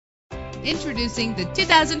Introducing the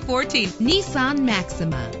 2014 Nissan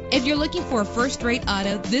Maxima. If you're looking for a first-rate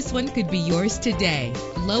auto, this one could be yours today.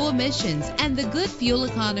 Low emissions and the good fuel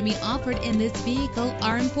economy offered in this vehicle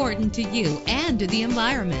are important to you and to the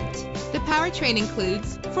environment. The powertrain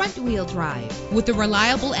includes front-wheel drive with a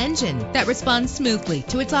reliable engine that responds smoothly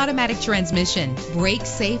to its automatic transmission. Brake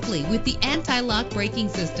safely with the anti-lock braking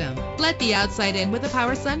system. Let the outside in with a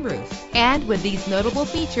power sunroof. And with these notable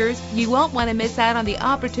features, you won't want to miss out on the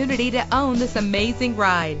opportunity to own this amazing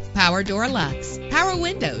ride. Power door locks, power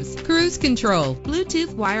windows, cruise control,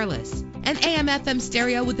 Bluetooth wireless, an AM/FM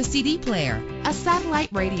stereo with a CD player, a satellite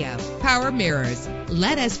radio, power mirrors.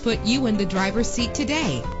 Let us put you in the driver's seat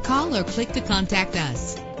today. Call or click to contact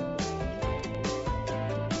us.